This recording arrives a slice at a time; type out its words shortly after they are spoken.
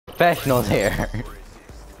professionals here.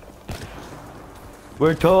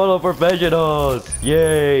 We're total professionals.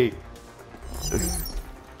 Yay.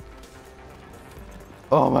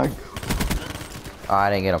 Oh my. Oh,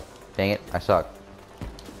 I didn't get him. Dang it. I suck.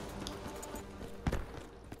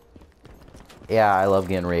 Yeah, I love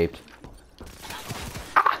getting raped.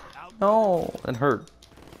 Ah, no, it hurt.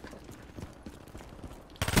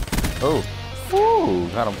 Oh. Woo,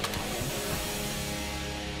 got him.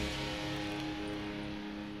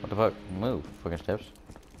 What the fuck? Move, fucking steps.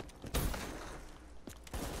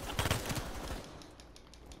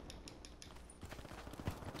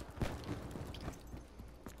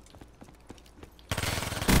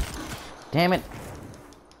 Damn it.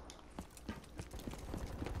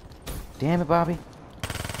 Damn it, Bobby.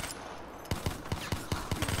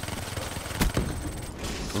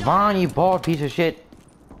 Vaughn, you bald piece of shit.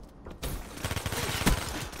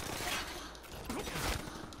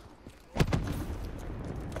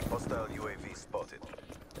 Hostile UAV spotted.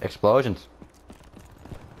 Explosions.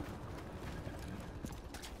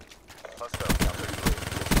 Hostile counter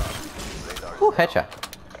UAV. Radar. Ooh, headshot.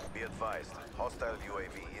 Be advised. Hostile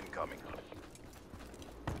UAV incoming.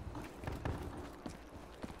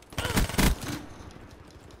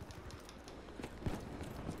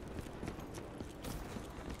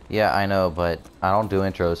 Yeah, I know, but I don't do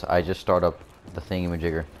intros. I just start up the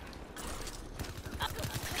thingamajigger.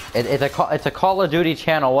 It's a Call of Duty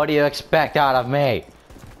channel. What do you expect out of me?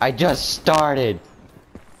 I just started.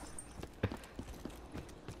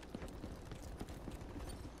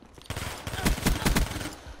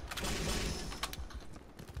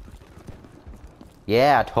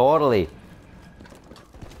 Yeah, totally.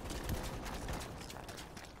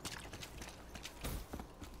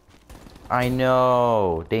 I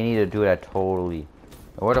know. They need to do that totally.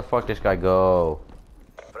 Where the fuck this guy go?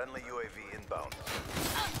 Friendly UAV inbound.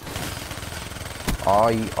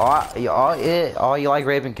 Oh, you like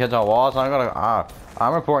raping kids on walls?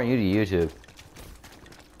 I'm reporting you to YouTube.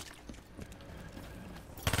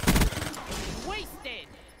 Wasted.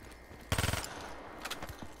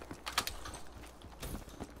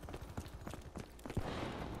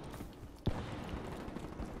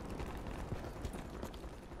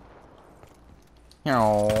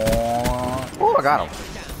 Oh, I got him.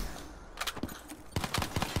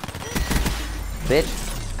 Bitch.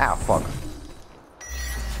 Ow, fuck.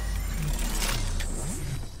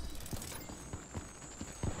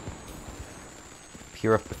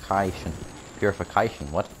 Purification.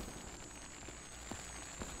 Purification, what?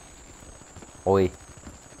 Oi.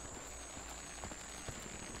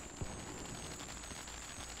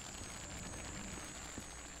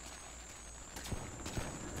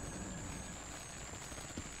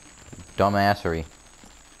 Dumbassery.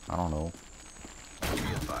 I don't know.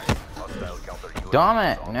 Dumb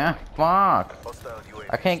it! Nah, fuck.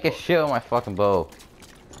 I can't get shit with my fucking bow.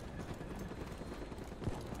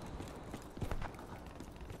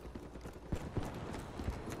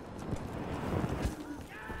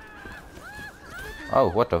 Oh,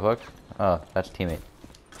 what the fuck? Oh, that's teammate.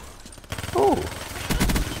 Ooh.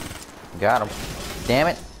 Got him. Damn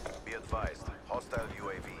it. Be advised. Hostile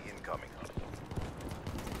UAV incoming.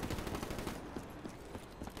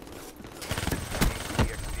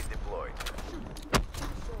 EXP deployed.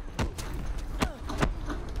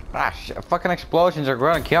 Ah, shit. Fucking explosions are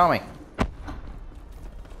gonna kill me.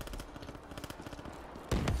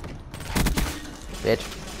 Bitch.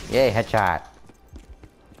 Yay, headshot.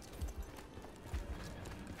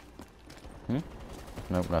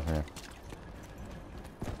 Nope, nothing there.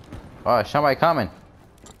 Oh, somebody coming.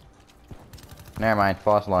 Never mind,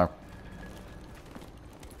 false alarm.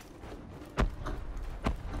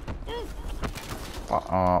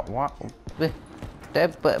 What?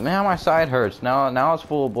 But now my side hurts. Now it's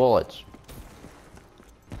full of bullets.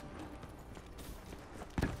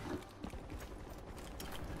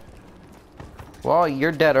 Well,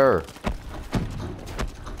 you're deader.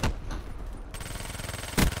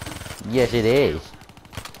 Yes, it is.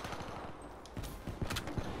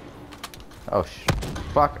 Oh,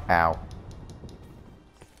 fuck out.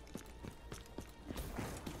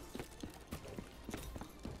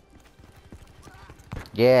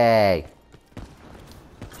 Yay.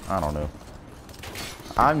 I don't know.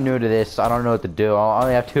 I'm new to this. I don't know what to do. I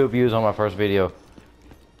only have 2 views on my first video.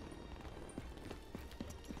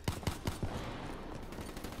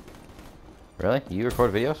 Really? You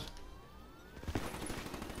record videos?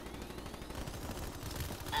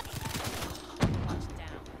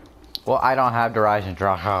 Well, I don't have Horizon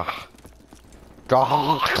Draw.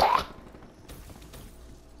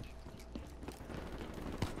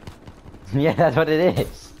 Yeah, that's what it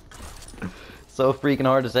is. So freaking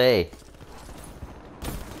hard to say.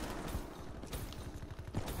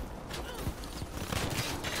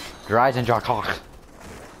 Rise and Jock Hawk.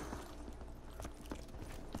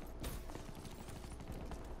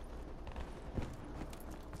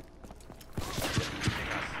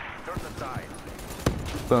 Turn the tide.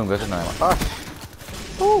 Boom, goes another one.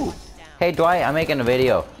 Oh. Ooh. Hey Dwight, I'm making a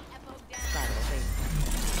video.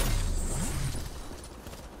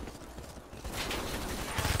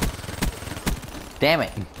 Damn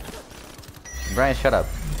it. Brian, shut up.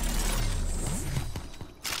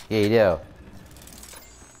 Yeah, you do.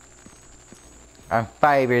 I'm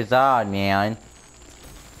 5 years old, man.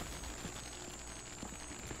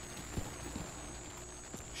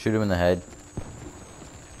 Shoot him in the head.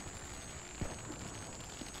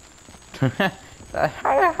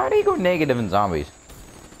 How do you go negative in zombies?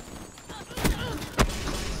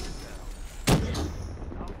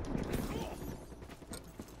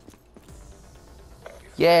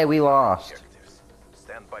 Yeah, we lost. Objectives.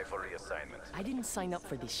 Stand by for reassignment. I didn't sign up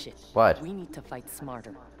for this shit. What? We need to fight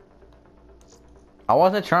smarter. I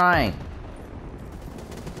wasn't trying.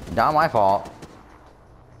 Not my fault.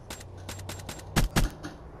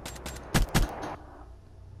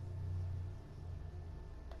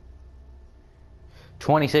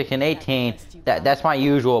 $26 and 18. That's my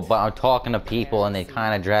usual, but I'm talking to people and they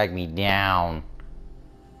kind of drag me down.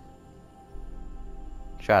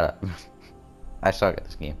 Shut up. I suck at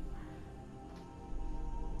this game.